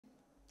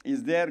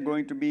Is there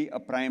going to be a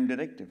prime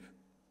directive?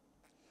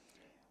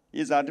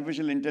 Is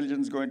artificial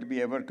intelligence going to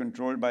be ever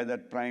controlled by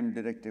that prime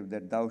directive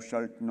that thou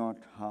shalt not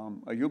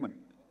harm a human?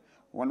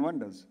 One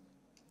wonders.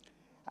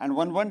 And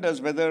one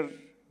wonders whether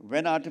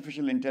when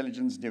artificial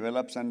intelligence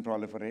develops and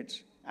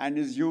proliferates and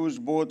is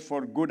used both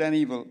for good and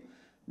evil,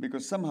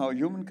 because somehow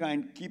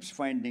humankind keeps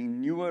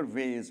finding newer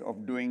ways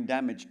of doing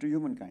damage to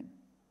humankind.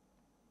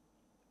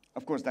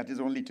 Of course, that is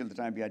only till the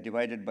time we are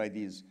divided by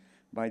these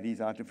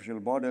artificial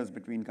borders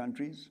between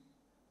countries.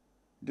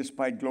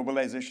 Despite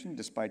globalization,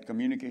 despite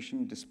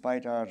communication,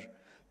 despite our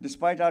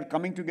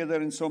coming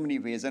together in so many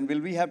ways. And will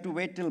we have to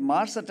wait till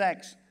Mars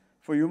attacks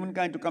for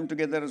humankind to come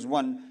together as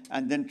one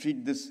and then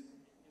treat this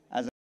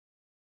as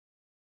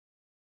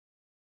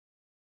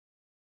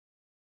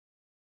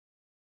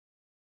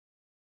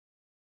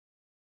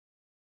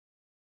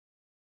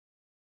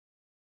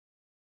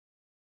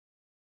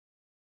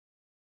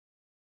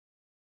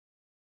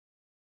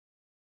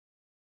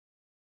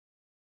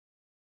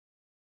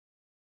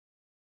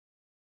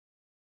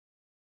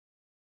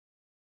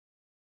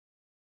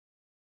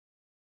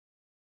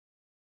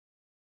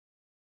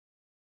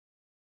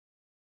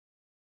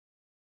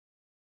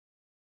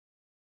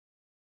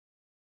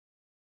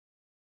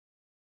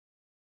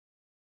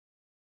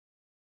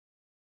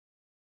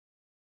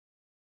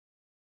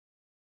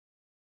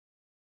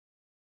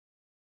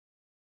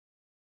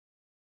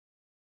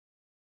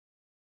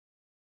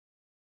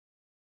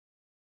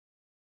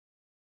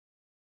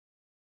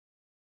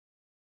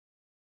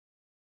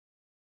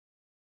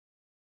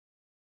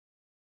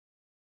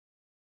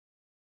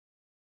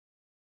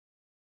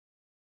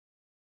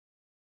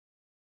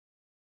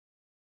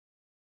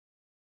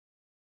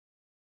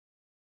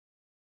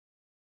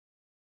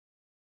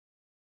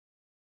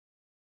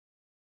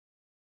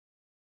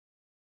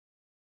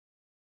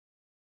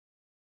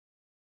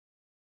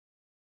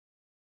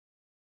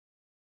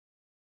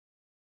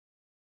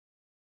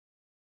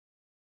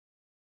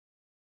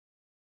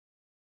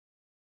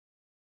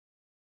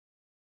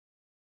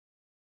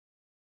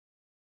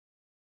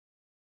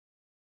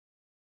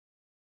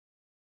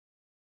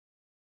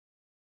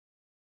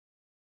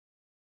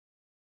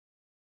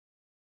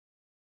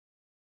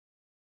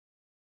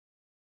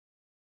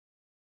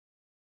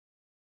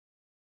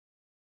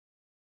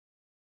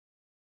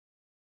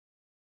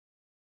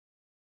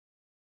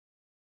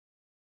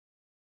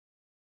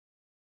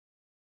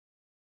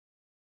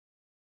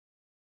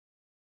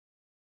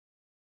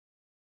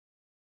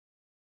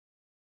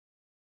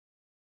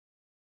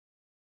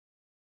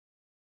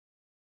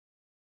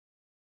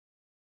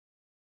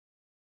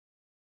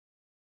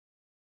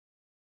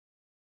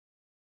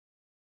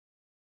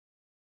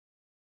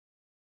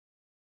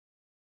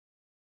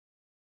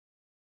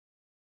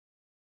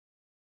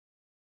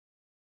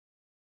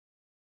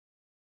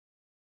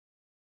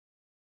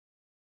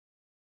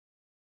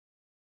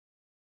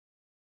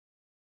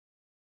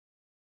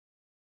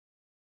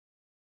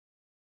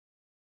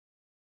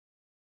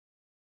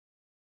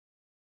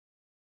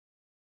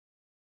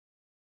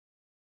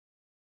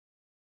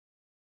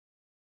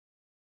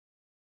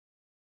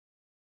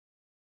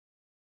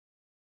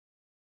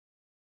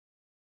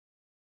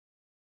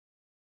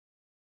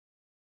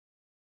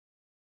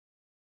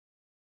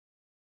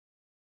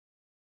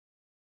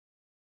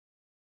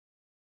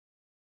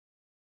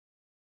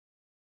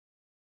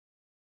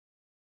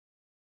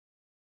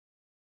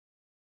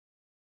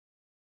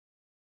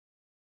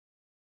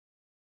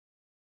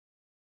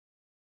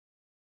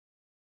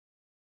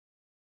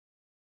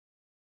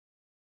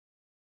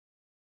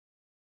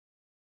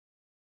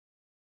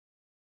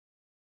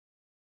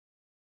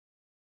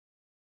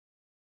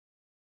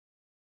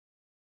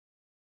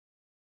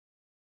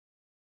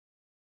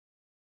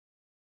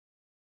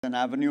an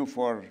avenue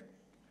for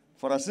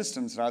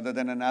assistance rather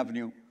than an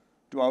avenue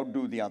to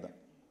outdo the other.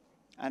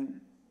 And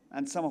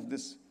some of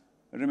this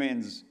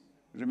remains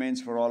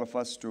for all of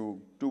us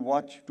to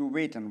watch, to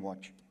wait and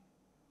watch.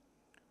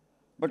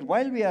 But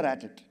while we are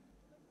at it,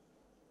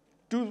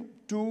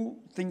 two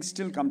things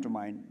still come to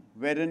mind,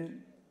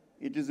 wherein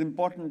it is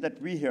important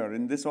that we here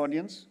in this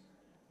audience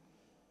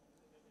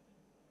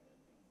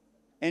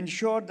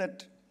ensure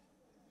that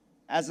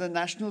as a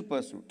national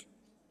pursuit,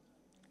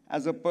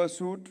 as a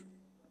pursuit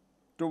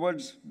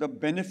towards the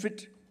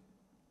benefit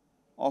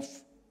of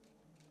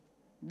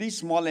these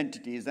small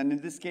entities, and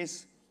in this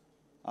case,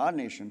 our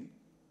nation,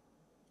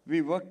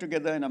 we work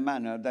together in a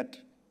manner that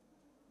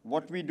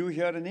what we do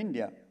here in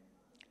India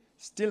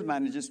still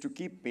manages to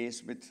keep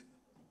pace with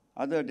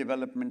other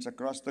developments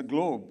across the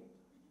globe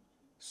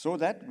so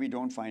that we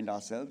don't find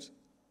ourselves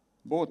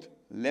both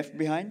left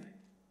behind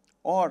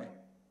or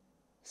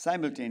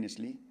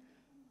simultaneously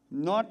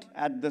not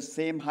at the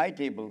same high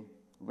table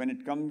when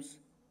it comes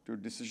to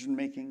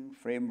decision-making,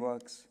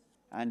 frameworks,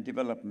 and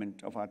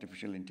development of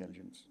artificial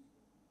intelligence.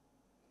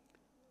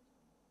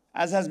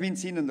 As has been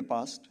seen in the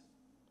past,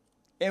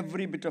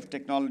 every bit of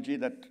technology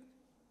that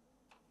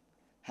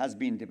has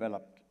been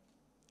developed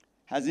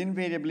has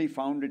invariably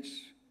found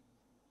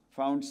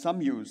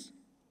some use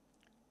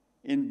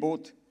in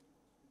both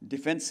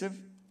defensive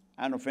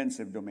and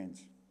offensive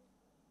domains.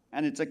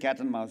 And it's a cat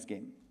and mouse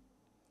game.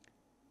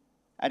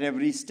 At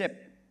every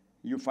step,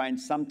 you find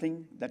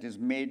something that is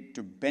made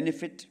to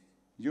benefit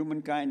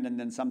humankind, and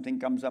then something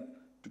comes up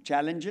to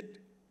challenge it,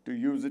 to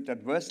use it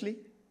adversely.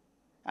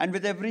 And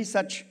with every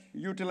such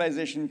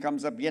utilization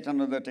comes up yet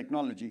another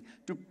technology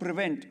to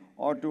prevent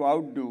or to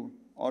outdo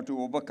or to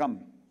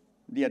overcome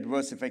the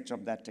adverse effects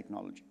of that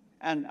technology.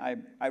 And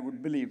I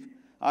would believe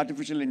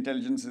artificial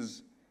intelligence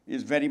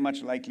is very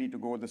much likely to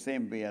go the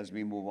same way as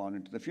we move on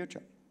into the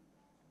future.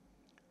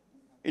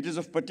 It is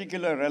of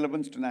particular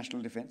relevance to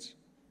national defense.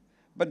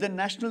 But then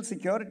national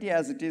security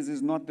as it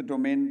is not the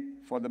domain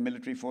for the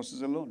military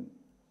forces alone.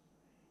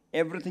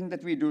 Everything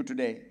that we do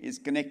today is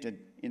connected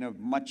in a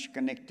much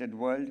connected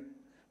world,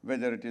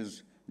 whether it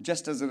is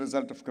just as a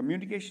result of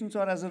communications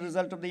or as a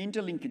result of the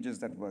interlinkages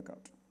that work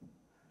out.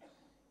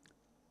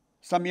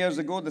 Some years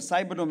ago, the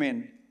cyber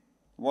domain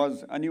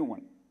was a new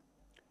one.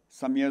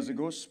 Some years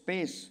ago,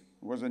 space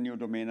was a new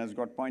domain, as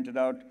got pointed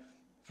out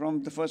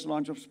from the first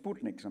launch of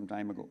Sputnik some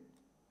time ago.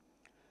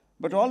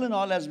 But all in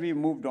all, as we've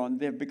moved on,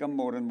 they've become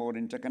more and more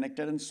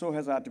interconnected, and so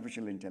has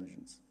artificial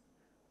intelligence.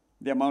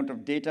 The amount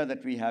of data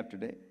that we have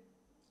today,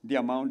 the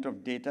amount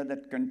of data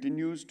that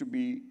continues to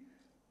be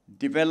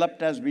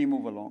developed as we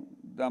move along,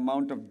 the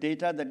amount of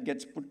data that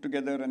gets put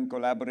together and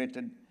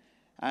collaborated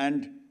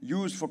and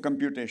used for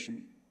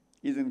computation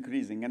is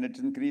increasing, and it's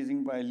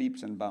increasing by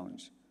leaps and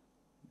bounds.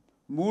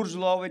 Moore's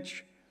law,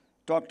 which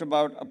talked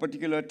about a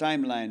particular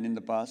timeline in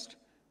the past,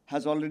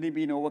 has already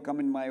been overcome,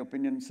 in my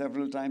opinion,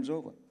 several times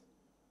over.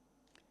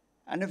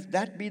 And if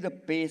that be the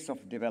pace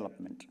of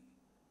development,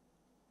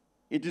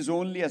 it is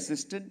only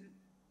assisted,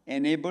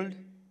 enabled,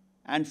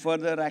 and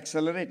further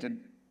accelerated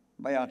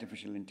by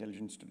artificial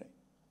intelligence today.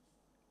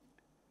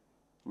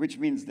 Which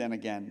means then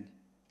again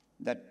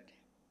that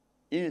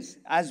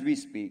as we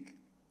speak,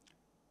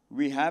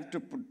 we have to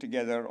put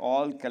together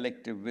all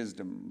collective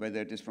wisdom,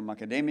 whether it is from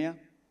academia,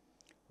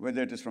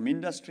 whether it is from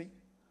industry,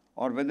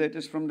 or whether it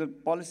is from the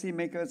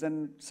policymakers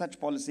and such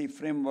policy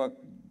framework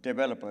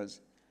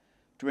developers,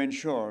 to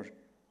ensure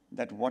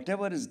that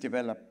whatever is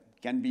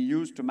developed can be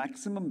used to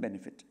maximum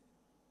benefit,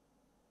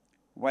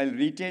 while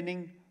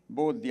retaining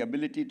both the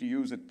ability to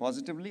use it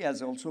positively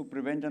as also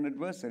prevent an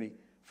adversary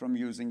from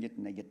using it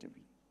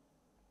negatively.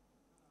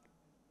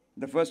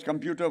 The first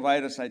computer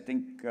virus, I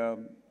think,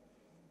 the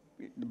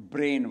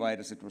brain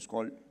virus it was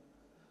called,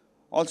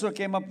 also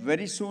came up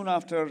very soon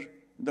after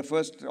the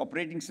first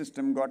operating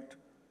system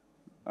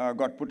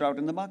got put out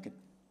in the market.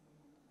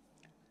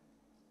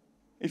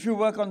 If you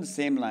work on the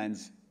same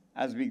lines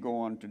as we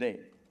go on today,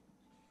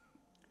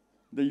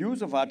 the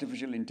use of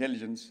artificial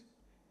intelligence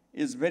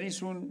is very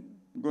soon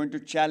going to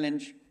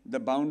challenge the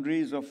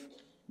boundaries of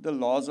the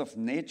laws of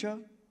nature,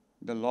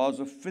 the laws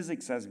of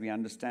physics as we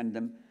understand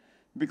them,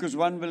 because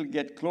one will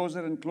get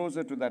closer and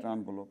closer to that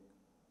envelope.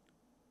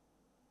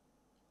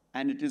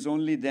 And it is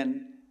only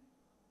then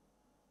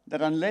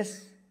that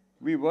unless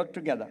we work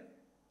together,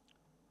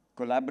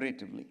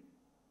 collaboratively,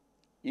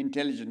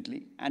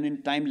 intelligently, and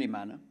in timely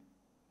manner,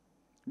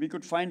 we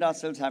could find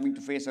ourselves having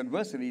to face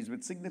adversaries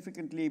with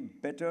significantly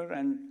better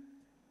and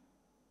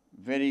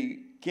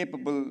very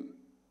capable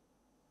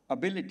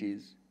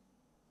abilities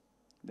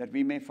that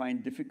we may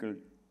find difficult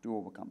to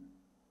overcome.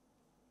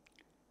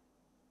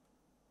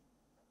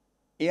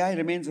 AI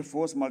remains a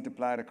force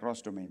multiplier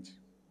across domains.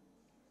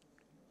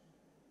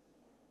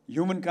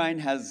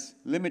 Humankind has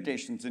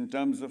limitations in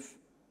terms of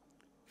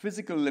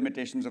physical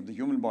limitations of the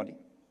human body,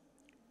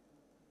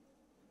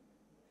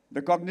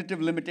 the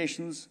cognitive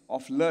limitations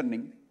of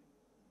learning,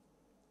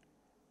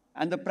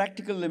 and the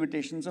practical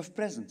limitations of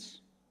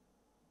presence.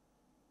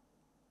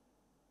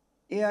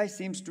 AI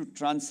seems to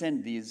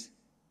transcend these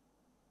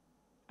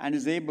and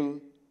is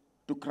able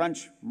to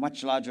crunch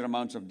much larger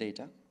amounts of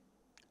data,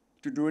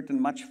 to do it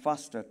in much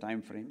faster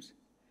time frames,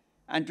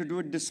 and to do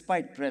it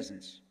despite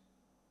presence.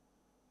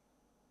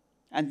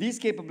 And these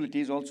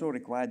capabilities also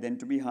require then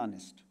to be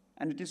harnessed.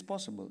 And it is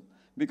possible,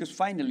 because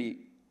finally,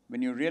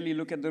 when you really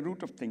look at the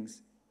root of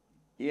things,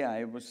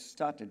 AI was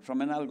started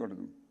from an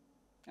algorithm,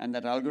 and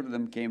that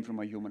algorithm came from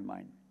a human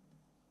mind.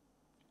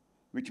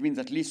 Which means,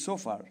 at least so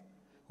far,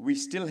 we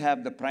still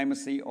have the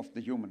primacy of the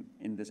human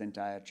in this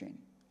entire chain.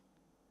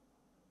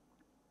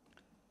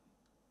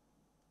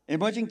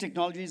 Emerging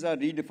technologies are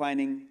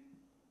redefining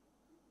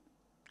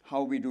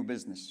how we do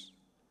business.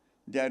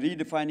 They are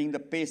redefining the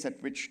pace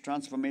at which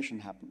transformation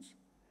happens.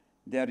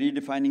 They are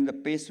redefining the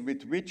pace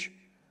with which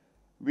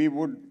we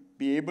would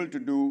be able to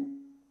do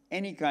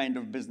any kind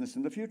of business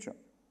in the future.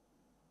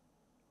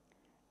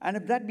 And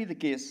if that be the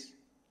case,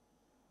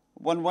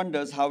 one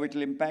wonders how it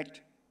will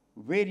impact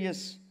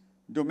various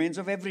domains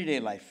of everyday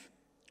life,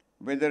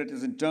 whether it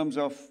is in terms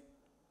of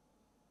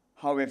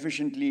how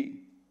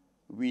efficiently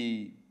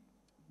we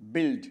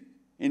build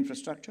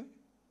infrastructure,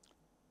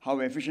 how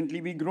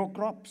efficiently we grow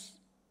crops,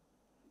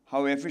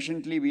 how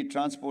efficiently we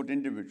transport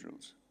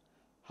individuals,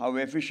 how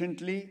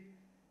efficiently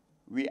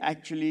we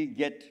actually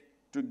get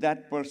to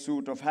that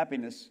pursuit of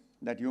happiness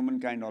that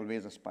humankind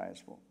always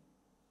aspires for.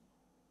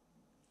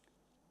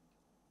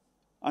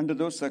 Under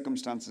those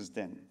circumstances,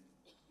 then,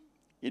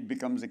 it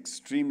becomes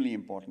extremely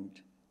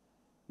important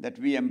that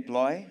we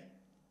employ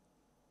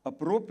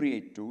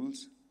appropriate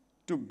tools,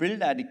 to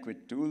build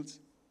adequate tools,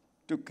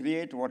 to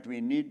create what we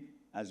need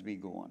as we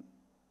go on.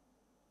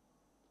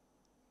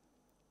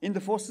 In the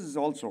forces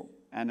also,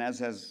 and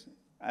as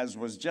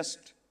was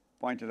just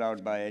pointed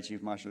out by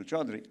Chief Marshal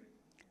Chaudhary,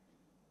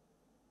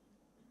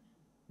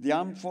 the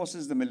armed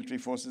forces, the military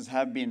forces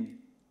have been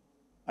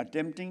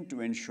attempting to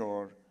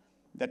ensure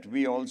that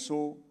we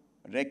also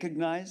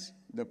recognize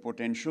the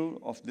potential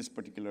of this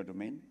particular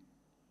domain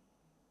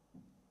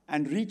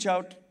and reach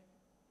out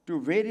to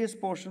various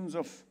portions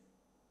of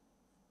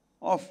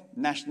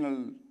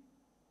national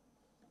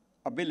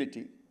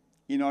ability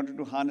in order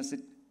to harness it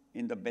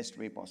in the best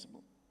way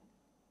possible.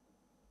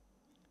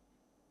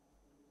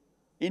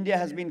 India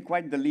has been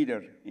quite the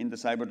leader in the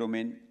cyber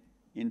domain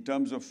in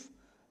terms of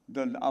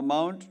the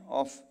amount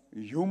of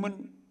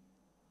human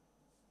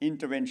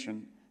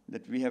intervention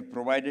that we have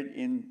provided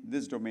in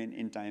this domain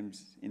in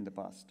times in the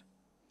past.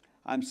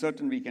 I'm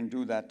certain we can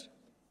do that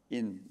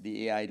in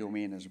the AI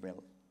domain as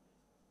well.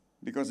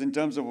 Because in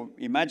terms of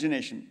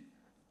imagination,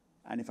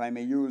 and if I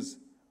may use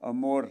a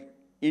more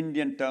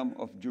Indian term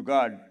of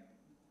jugaad,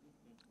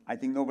 I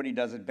think nobody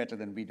does it better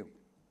than we do.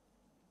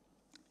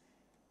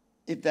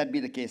 If that be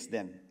the case,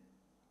 then,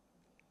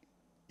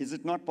 is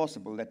it not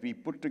possible that we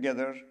put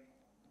together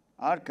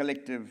our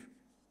collective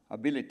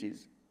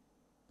abilities,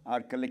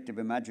 our collective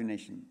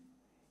imagination,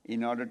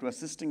 in order to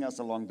assisting us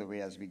along the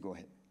way as we go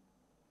ahead?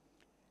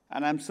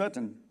 And I'm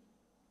certain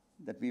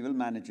that we will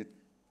manage it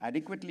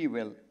adequately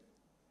well.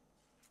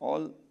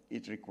 All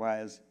it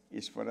requires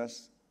is for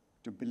us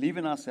to believe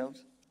in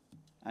ourselves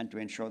and to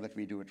ensure that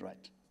we do it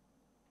right.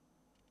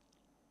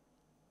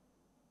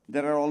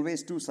 There are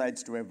always two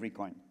sides to every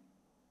coin.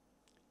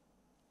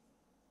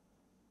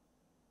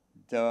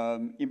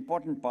 The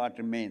important part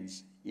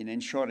remains in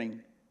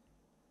ensuring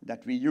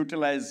that we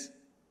utilize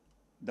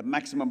the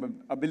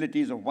maximum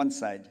abilities of one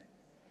side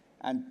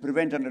and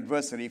prevent an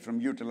adversary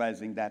from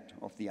utilizing that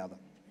of the other.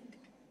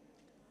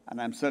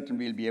 And I'm certain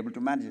we'll be able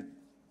to manage it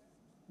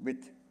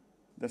with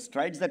the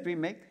strides that we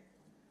make,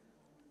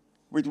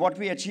 with what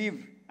we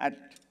achieve at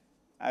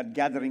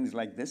gatherings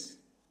like this,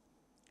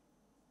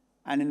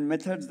 and in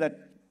methods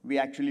that we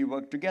actually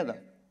work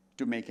together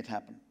to make it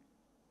happen.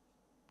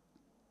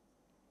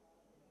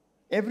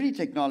 Every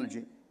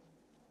technology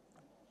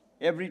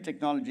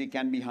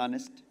can be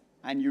harnessed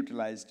and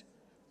utilized,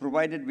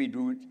 provided we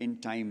do it in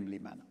timely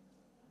manner.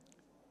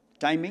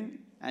 Timing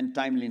and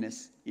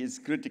timeliness is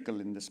critical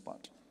in this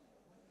part.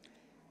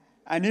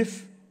 And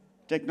if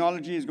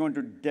technology is going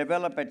to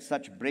develop at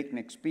such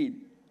breakneck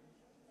speed,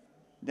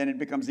 then it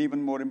becomes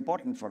even more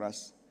important for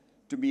us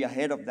to be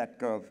ahead of that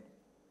curve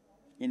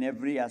in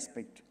every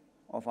aspect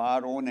of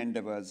our own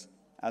endeavors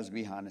as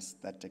we harness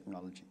that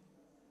technology.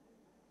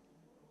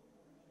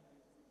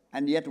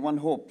 And yet one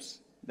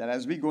hopes that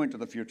as we go into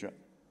the future,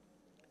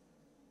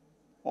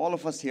 all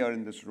of us here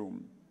in this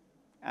room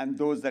and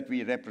those that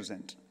we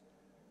represent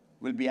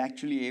will be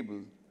actually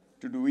able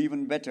to do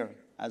even better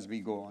as we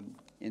go on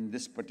in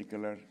this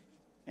particular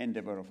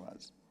endeavor of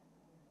ours.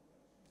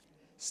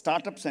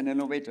 Startups and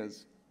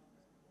innovators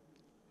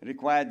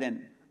require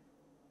then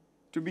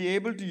to be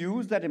able to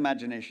use that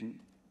imagination,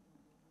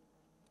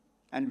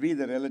 and we,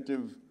 the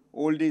relative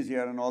oldies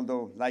here, and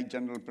although, like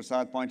General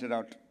Prasad pointed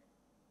out,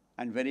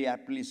 and very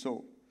aptly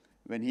so,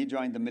 when he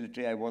joined the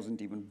military, I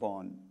wasn't even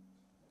born.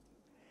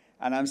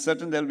 And I'm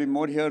certain there'll be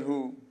more here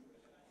who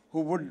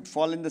would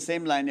fall in the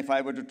same line if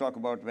I were to talk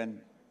about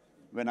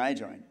when I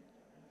joined.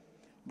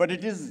 But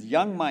it is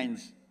young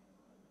minds,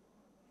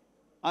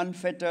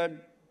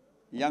 unfettered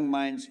young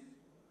minds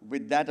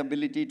with that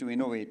ability to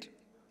innovate,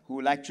 who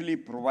will actually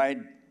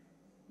provide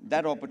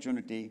that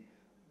opportunity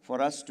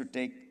for us to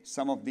take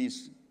some of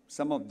these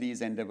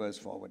endeavors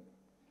forward.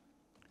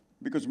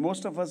 Because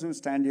most of us who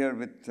stand here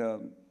with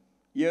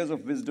years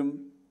of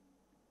wisdom,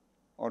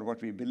 or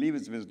what we believe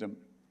is wisdom,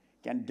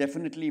 can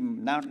definitely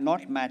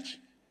not match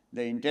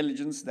the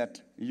intelligence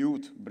that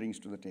youth brings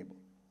to the table.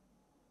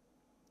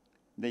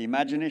 The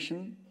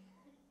imagination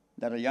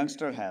that a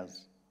youngster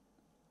has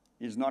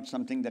is not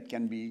something that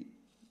can be,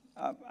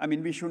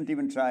 we shouldn't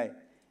even try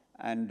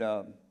and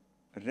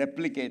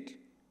replicate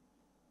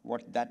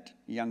what that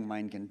young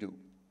mind can do.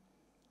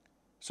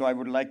 So I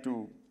would like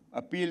to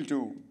appeal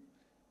to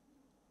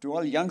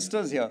all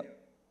youngsters here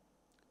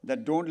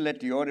that don't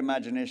let your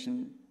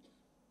imagination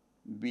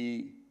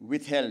be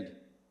withheld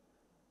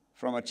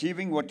from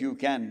achieving what you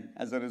can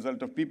as a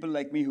result of people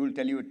like me who will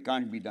tell you it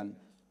can't be done.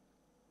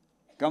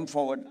 Come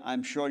forward.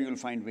 I'm sure you'll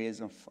find ways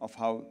of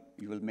how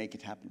you will make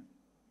it happen.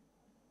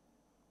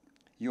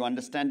 You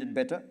understand it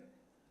better.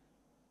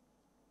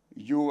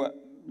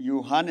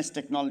 You harness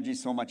technology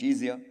so much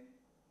easier,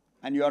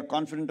 and you are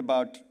confident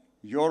about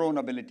your own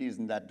abilities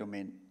in that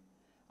domain.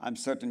 I'm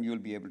certain you'll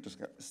be able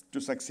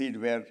to succeed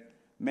where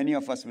many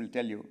of us will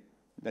tell you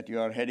that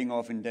you are heading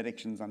off in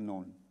directions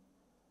unknown.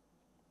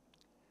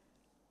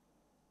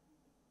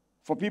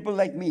 For people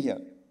like me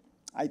here,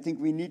 I think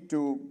we need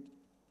to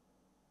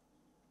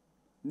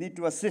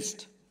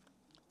assist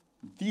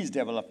these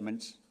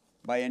developments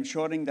by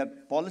ensuring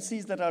that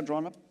policies that are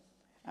drawn up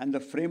and the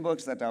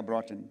frameworks that are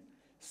brought in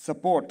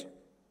support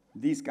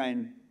these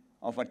kind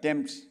of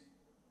attempts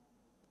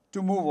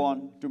to move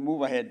on, to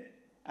move ahead,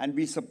 and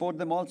we support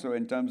them also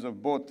in terms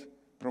of both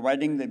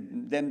providing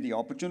them the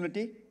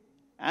opportunity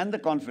and the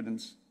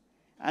confidence,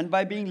 and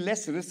by being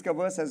less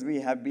risk-averse as we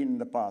have been in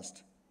the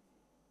past,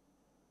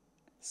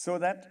 so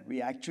that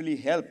we actually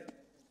help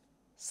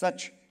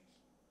such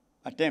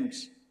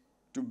attempts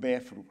to bear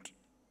fruit.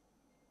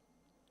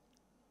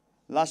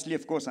 Lastly,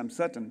 of course, I'm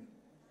certain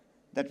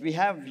that we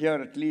have here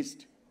at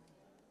least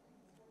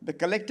the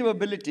collective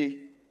ability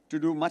to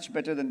do much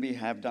better than we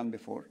have done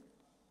before,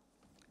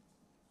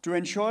 to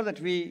ensure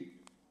that we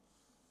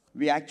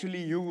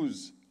actually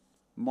use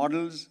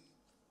models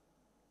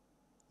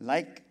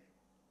like,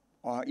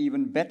 or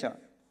even better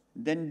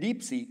than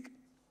DeepSeek,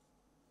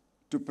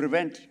 to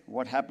prevent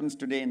what happens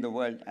today in the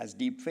world as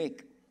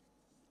deepfake,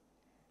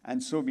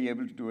 and so be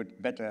able to do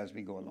it better as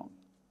we go along.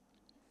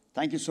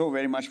 Thank you so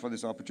very much for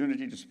this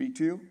opportunity to speak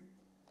to you.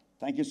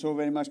 Thank you so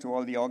very much to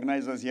all the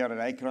organizers here at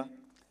AICRA.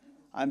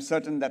 I'm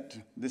certain that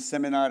this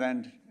seminar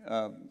and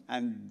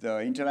the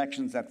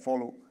interactions that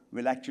follow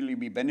will actually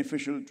be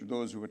beneficial to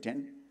those who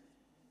attend.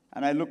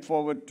 And I look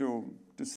forward to